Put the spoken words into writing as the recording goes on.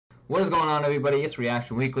What is going on, everybody? It's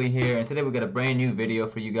Reaction Weekly here, and today we got a brand new video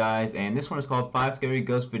for you guys, and this one is called 5 Scary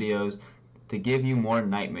Ghost Videos to Give You More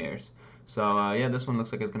Nightmares. So yeah, this one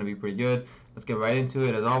looks like it's going to be pretty good. Let's get right into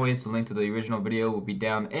it. As always, the link to the original video will be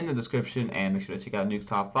down in the description, and make sure to check out Nuke's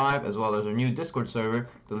Top 5 as well as our new Discord server.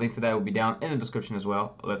 The link to that will be down in the description as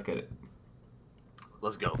well. Let's get it.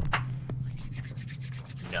 Let's go.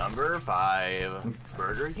 Number 5,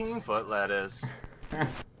 Burger King foot lettuce.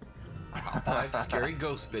 Top 5 scary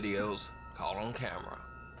ghost videos caught on camera.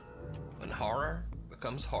 When horror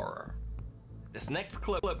becomes horror. This next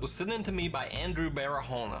clip was sent in to me by Andrew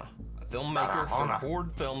Barahona, a filmmaker from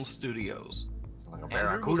Horde Film Studios.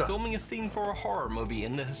 Andrew was filming a scene for a horror movie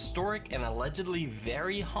in the historic and allegedly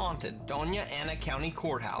very haunted Doña Ana County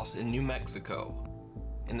Courthouse in New Mexico.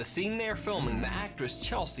 In the scene they're filming, the actress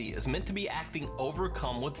Chelsea is meant to be acting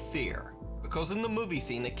overcome with fear, because in the movie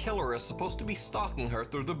scene, a killer is supposed to be stalking her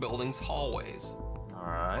through the building's hallways.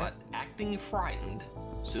 Alright. But acting frightened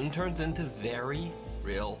soon turns into very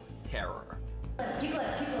real terror. Keep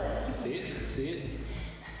it. See it? See it?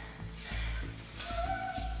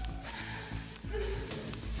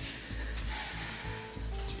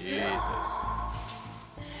 Jesus.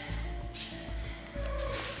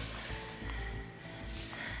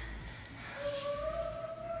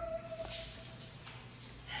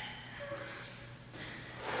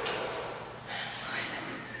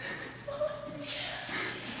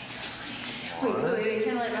 Wait,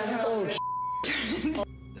 turn the light on. Oh,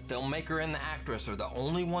 the filmmaker and the actress are the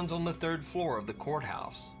only ones on the 3rd floor of the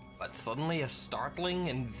courthouse. But suddenly a startling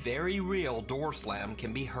and very real door slam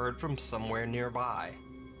can be heard from somewhere nearby.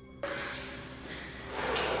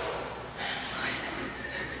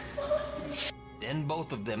 Then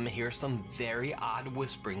both of them hear some very odd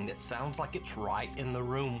whispering that sounds like it's right in the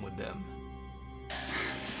room with them.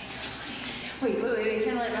 Wait,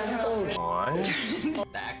 turn the light on. What? The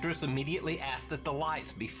actress immediately asks that the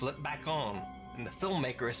lights be flipped back on, and the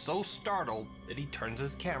filmmaker is so startled that he turns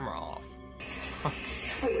his camera off.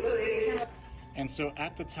 And so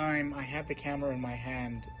at the time, I had the camera in my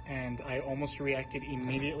hand, and I almost reacted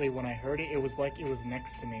immediately when I heard it. It was like it was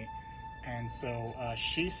next to me. And so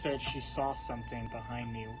she said she saw something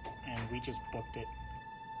behind me, and we just booked it.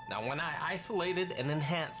 Now, when I isolated and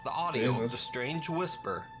enhanced the audio of the strange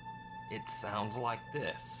whisper, it sounds like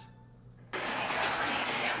this.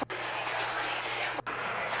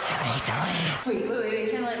 Wait,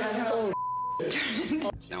 turn the light on.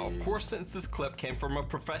 Now, of course, since this clip came from a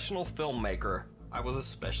professional filmmaker, I was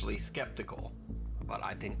especially skeptical. But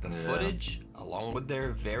I think the footage, along with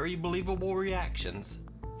their very believable reactions,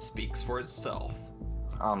 speaks for itself.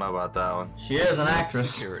 I don't know about that one. She is an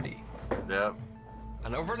actress. Security. Yep.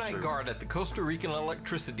 An overnight guard at the Costa Rican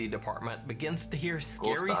Electricity Department begins to hear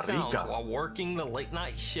scary sounds while working the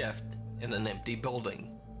late-night shift in an empty building.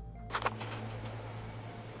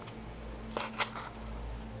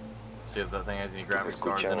 See if that thing has any graphics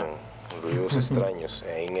cards in it. Ruidos extraños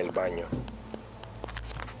ahí en el baño.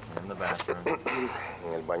 In the bathroom.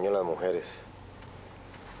 En el baño las mujeres.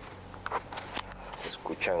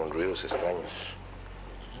 Escuchan ruidos extraños.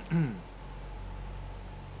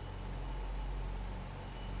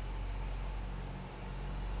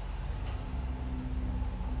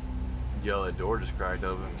 Yo, the door just cracked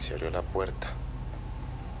open. Se abrió la puerta.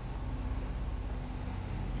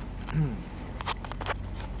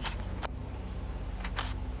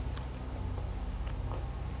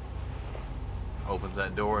 Opens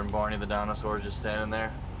that door and Barney the dinosaur is just standing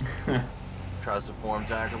there. Tries to form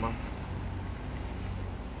tackle him.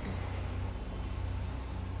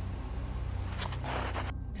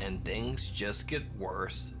 And things just get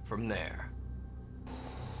worse from there.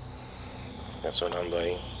 Está sonando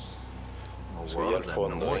ahí. Well, Se what oye was al that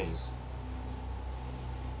fondo ahí. noise?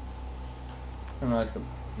 I don't know, like some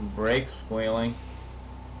brakes squealing.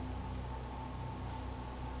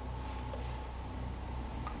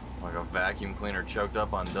 Like a vacuum cleaner choked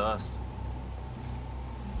up on dust.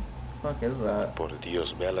 What the fuck is that? Por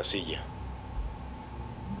Dios, ve a la silla.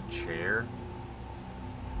 The chair? You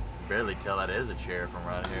can barely tell that is a chair from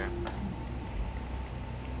right here.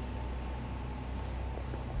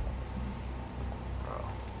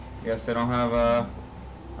 Guess they don't have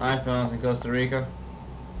iPhones in Costa Rica.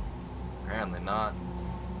 Apparently not.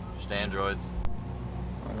 Just androids.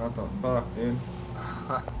 Like, what the fuck, dude?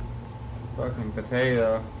 Fucking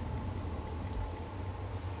potato.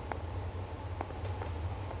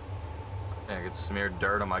 Yeah, I could smear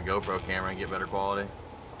dirt on my GoPro camera and get better quality.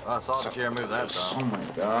 Oh, I saw the chair move that Oh time. my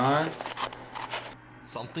god.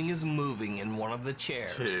 Something is moving in one of the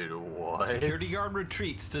chairs. Dude, what? The security guard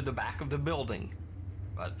retreats to the back of the building,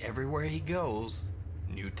 but everywhere he goes,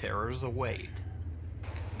 new terrors await.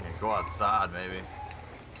 Yeah, Go outside, maybe.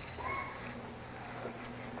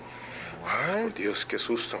 Por What? Dios, qué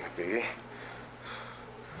susto me pegué.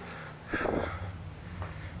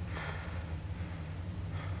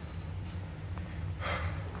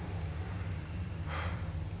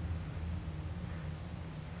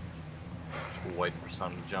 Just waiting for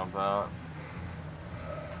something to jump out.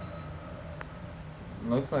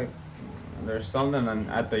 Looks like there's something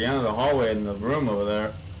at the end of the hallway in the room over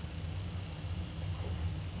there.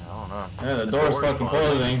 I don't know. Yeah, the door's fucking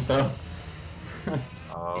closing, so.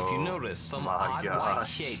 Oh, If you notice, some my odd white gosh.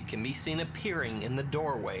 shape can be seen appearing in the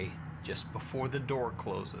doorway just before the door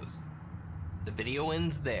closes. The video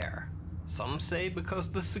ends there. Some say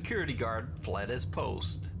because the security guard fled his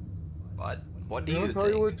post. But what do you I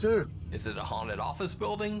probably think? would too. Is it a haunted office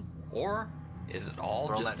building, or is it all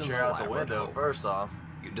Throw just that an chair out the elaborate window hoax? first off.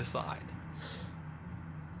 You decide.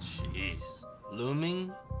 Jeez.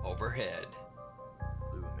 Looming overhead.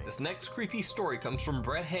 Blew me. This next creepy story comes from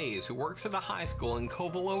Brett Hayes, who works at a high school in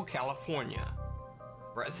Covelo, California.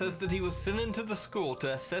 Brett says that he was sent into the school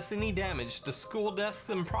to assess any damage to school desks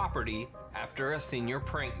and property after a senior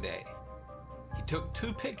prank day. He took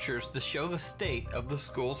 2 pictures to show the state of the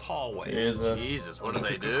school's hallway. Jesus, what When do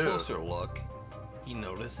he they took a do? closer look, he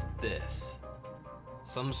noticed this.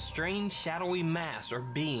 Some strange shadowy mass or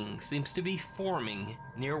being seems to be forming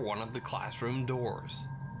near one of the classroom doors.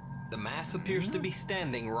 The mass appears to be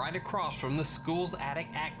standing right across from the school's attic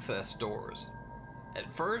access doors.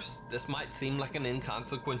 At first, this might seem like an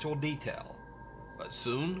inconsequential detail, but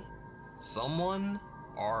soon, someone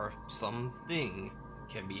or something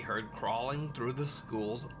can be heard crawling through the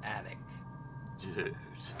school's attic. Dude.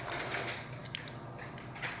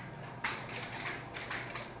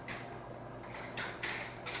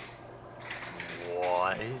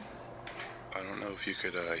 What? I don't know if you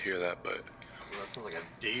could hear that, but That sounds like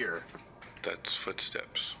a deer. that's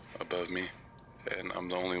footsteps above me, and I'm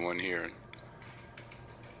the only one here.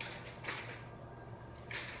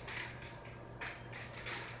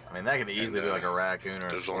 I mean, that could easily be like a raccoon or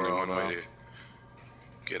a There's only squirrel, one though. way to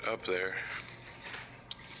get up there.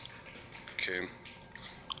 Okay.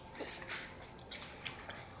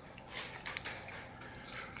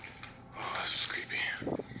 Oh, this is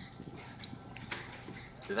creepy.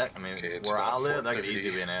 See, that, I mean, Okay, it's where I about live, that could 4:30.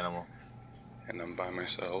 easily be an animal. And I'm by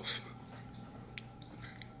myself.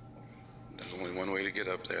 There's only one way to get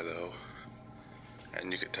up there, though.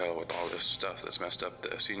 And you could tell with all this stuff that's messed up,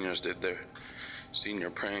 the seniors did their senior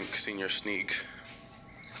prank, senior sneak.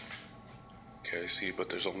 Okay, see, but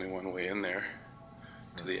there's only one way in there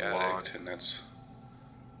to the It's attic, locked. and that's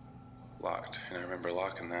locked. And I remember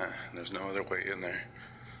locking that, and there's no other way in there.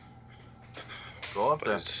 Go up But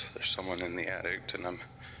there. there's someone in the attic, and I'm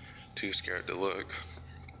too scared to look.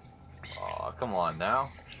 Oh, come on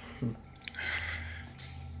now.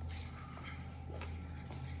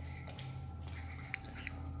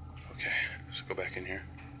 Okay, let's go back in here.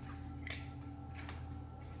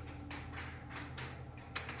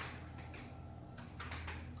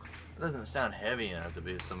 It doesn't sound heavy enough to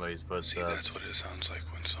be somebody's See, footsteps. that's what it sounds like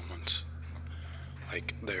when someone's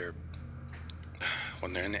like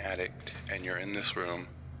when they're in the attic and you're in this room.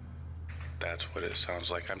 That's what it sounds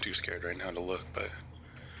like. I'm too scared right now to look, but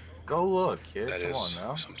Go look, kid. that Come on is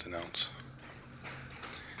now. something else.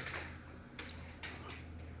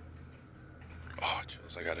 Oh,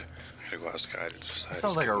 chills! I gotta go outside. That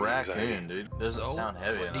sounds like a raccoon, dude. Doesn't So, sound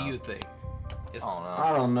heavy what do enough. you think? I Is don't know.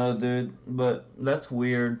 I don't know, dude, but that's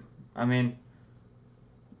weird. I mean,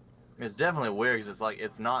 It's definitely weird because it's like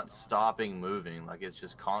it's not stopping moving. Like it's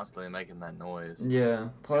just constantly making that noise. yeah.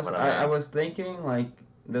 Plus, But I mean- I was thinking, like,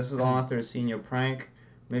 this is all after a senior prank.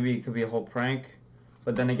 Maybe it could be a whole prank.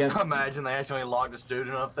 But then again, Imagine they actually locked a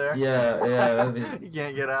student up there. yeah, that'd be, You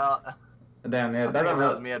can't get out. damn, yeah, I that think if don't that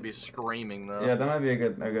was know. me, I'd be screaming though. Yeah, that might be a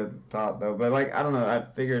good thought though. But like, I don't know. I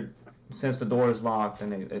figured since the door is locked,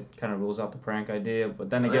 and it kind of rules out the prank idea. But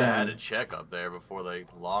then They had to again, check up there before they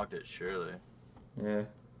locked it, surely. yeah,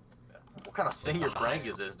 What kind of senior not prank high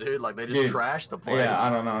is this, dude? Like they just Dude, trashed the place. yeah,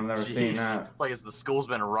 I don't know. I've never seen Jeez. that. It's like it's the school's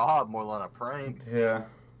been robbed more than a prank. Yeah,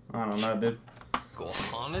 I don't know, dude. school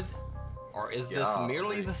haunted? Or is this Golly.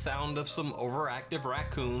 merely the sound of some overactive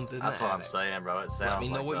raccoons in That's the what I'm attic? saying, bro. It sounds Let me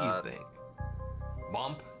know like what that. you think.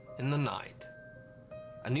 Bump in the night.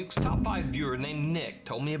 A Nuke's Top 5 viewer named Nick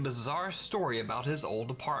told me a bizarre story about his old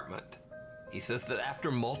apartment. He says that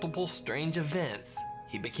after multiple strange events,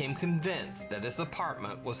 he became convinced that his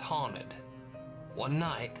apartment was haunted. One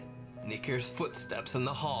night, Nick hears footsteps in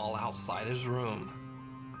the hall outside his room.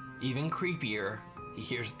 Even creepier, he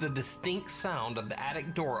hears the distinct sound of the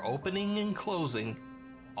attic door opening and closing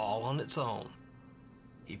all on its own.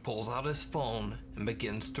 He pulls out his phone and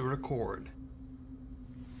begins to record.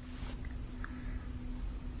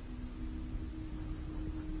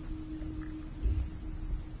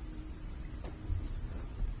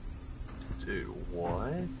 Dude,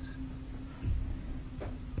 what?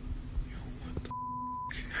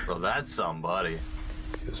 Bro, that's somebody.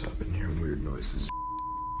 Guess I've been hearing weird noises.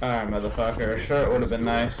 Alright, motherfucker. A shirt would have been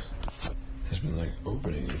nice. It's been like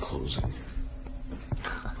opening and closing.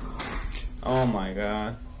 Oh my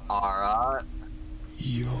god. Alright.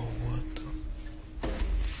 Yo, what the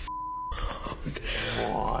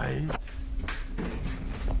What?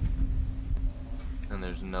 And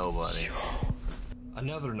there's nobody.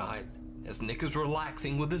 Another night, as Nick is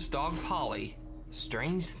relaxing with his dog Polly,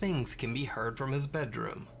 strange things can be heard from his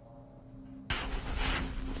bedroom.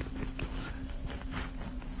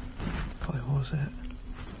 Polly, what was that?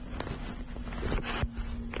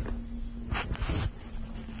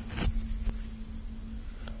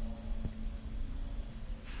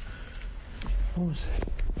 What was that?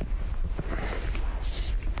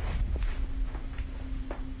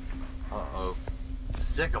 Uh-oh.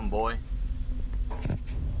 Sick 'em, boy.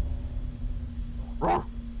 Roar.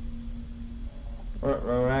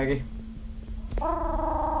 Raggy.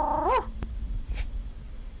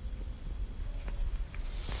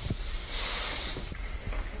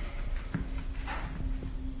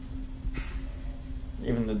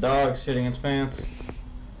 Even the dog's shitting its pants.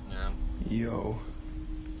 Yeah. Yo.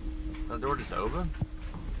 That door just open?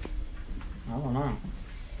 I don't know.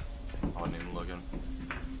 I wasn't even looking.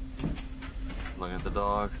 Looking at the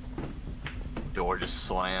dog. Door just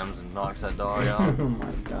slams and knocks that dog Oh out.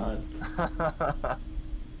 my god.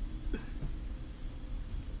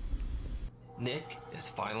 Nick is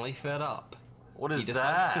finally fed up. What is He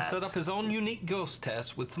decides that? to set up his own unique ghost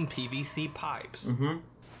test with some PVC pipes. Mm-hmm.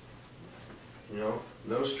 You know,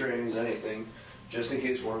 no strings, anything. Just in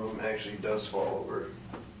case one of them actually does fall over.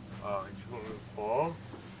 Oh, you want me to fall?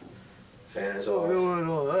 Fan is Oh, off. we don't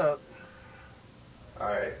know that.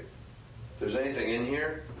 Alright. If there's anything in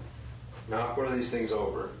here, knock one of these things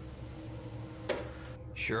over.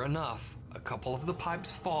 Sure enough, a couple of the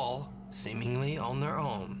pipes fall, seemingly on their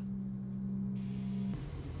own.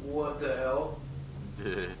 What the hell?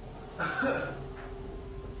 Dude.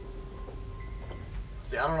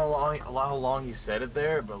 See, I don't know how long he said it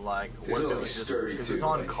there, but like, It's what if it really was just sturdy because too. it's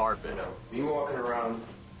on like, carpet? You know, me walking around.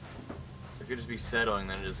 It could just be settling,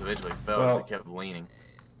 then it just eventually fell Well- because it kept leaning.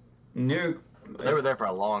 Nuke. But they were there for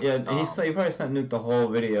a long Yeah, time. he probably sent Nuke the whole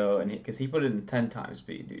video, and because he put it in 10 times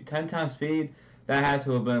speed, dude. 10 times speed, that had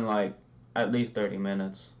to have been like at least 30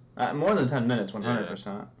 minutes. More than 10 minutes,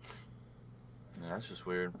 100%. Yeah, that's just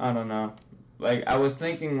weird. I don't know. Like, I was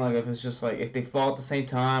thinking, like, if it's just like, if they fall at the same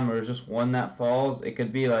time, or it's just one that falls, it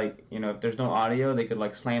could be like, you know, if there's no audio, they could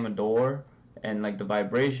like slam a door, and like the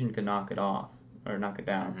vibration could knock it off, or knock it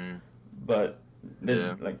down. Mm-hmm. But then,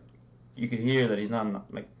 Yeah. like, you could hear that he's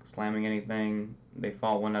not like slamming anything. They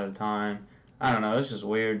fall one at a time. I don't know. It's just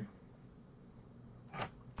weird.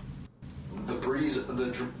 The breeze,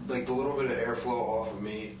 like the little bit of airflow off of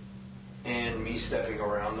me, and me stepping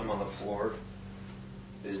around them on the floor,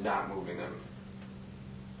 is not moving them.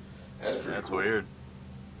 That's pretty That's cool. weird.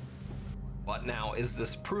 But now, is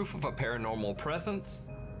this proof of a paranormal presence?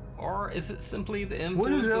 Or is it simply the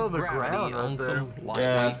What is influence out of of the gravity ground out on there? some Yeah, I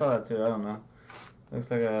lightweight? saw that too. I don't know.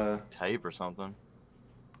 Looks like a Tape or something.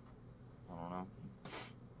 I don't know.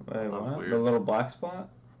 wait, That was what? weird. The little black spot?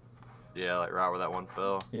 Yeah, like right where that one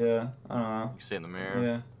fell. Yeah, I don't know. You can see it in the mirror.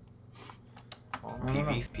 Yeah. Oh, I don't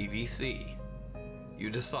know. PVC. You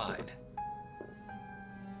decide.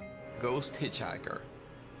 Ghost hitchhiker.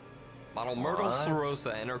 Model Myrtle What?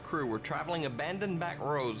 Sorosa and her crew were traveling abandoned back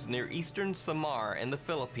roads near eastern Samar in the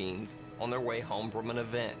Philippines on their way home from an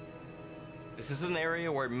event. This is an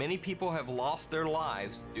area where many people have lost their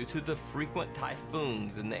lives due to the frequent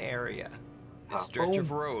typhoons in the area. This stretch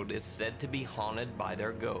of road is said to be haunted by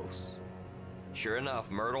their ghosts. Sure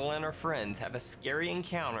enough, Myrtle and her friends have a scary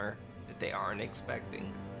encounter that they aren't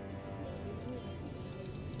expecting.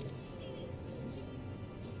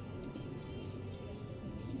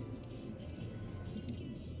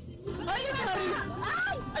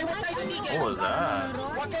 What was that?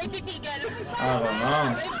 I don't know.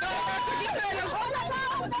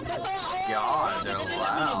 God, they're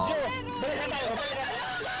loud.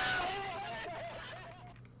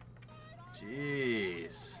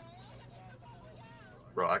 Jeez.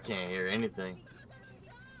 Bro, I can't hear anything.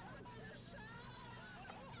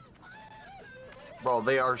 Bro,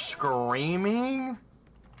 they are screaming?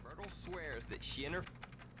 Myrtle swears that she and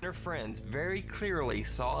her friends very clearly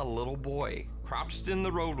saw a little boy crouched in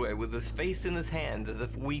the roadway with his face in his hands as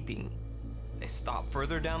if weeping. They stopped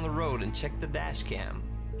further down the road and checked the dash cam,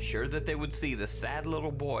 sure that they would see the sad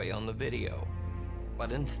little boy on the video.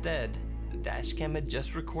 But instead, the dash cam had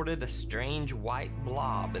just recorded a strange white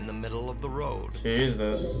blob in the middle of the road.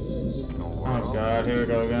 Jesus. Oh god, here we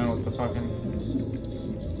go again with the fucking...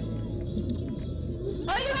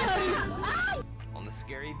 On the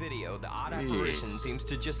scary video, the odd apparition seems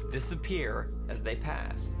to just disappear as they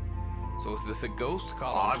pass. So is this a ghost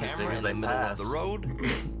caught on Obviously, camera in the middle of the passed. road?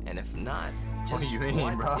 And if not, What do just you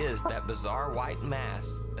mean, bro? what is that bizarre white mass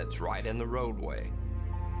that's right in the roadway?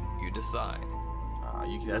 You decide.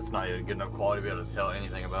 That's not even good enough quality to be able to tell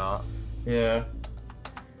anything about. Yeah.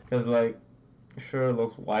 Because, like, sure, it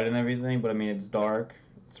looks white and everything, but I mean, it's dark.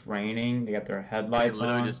 It's raining. They got their It could headlights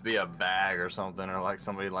literally on. just be a bag or something, or like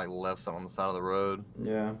somebody like left something on the side of the road.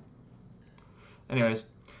 Yeah. Anyways,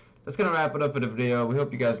 that's going to wrap it up for the video. We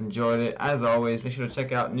hope you guys enjoyed it. As always, make sure to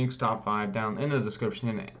check out Nuke's Top 5 down in the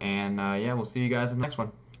description. And, yeah, we'll see you guys in the next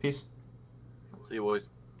one. Peace. See you, boys.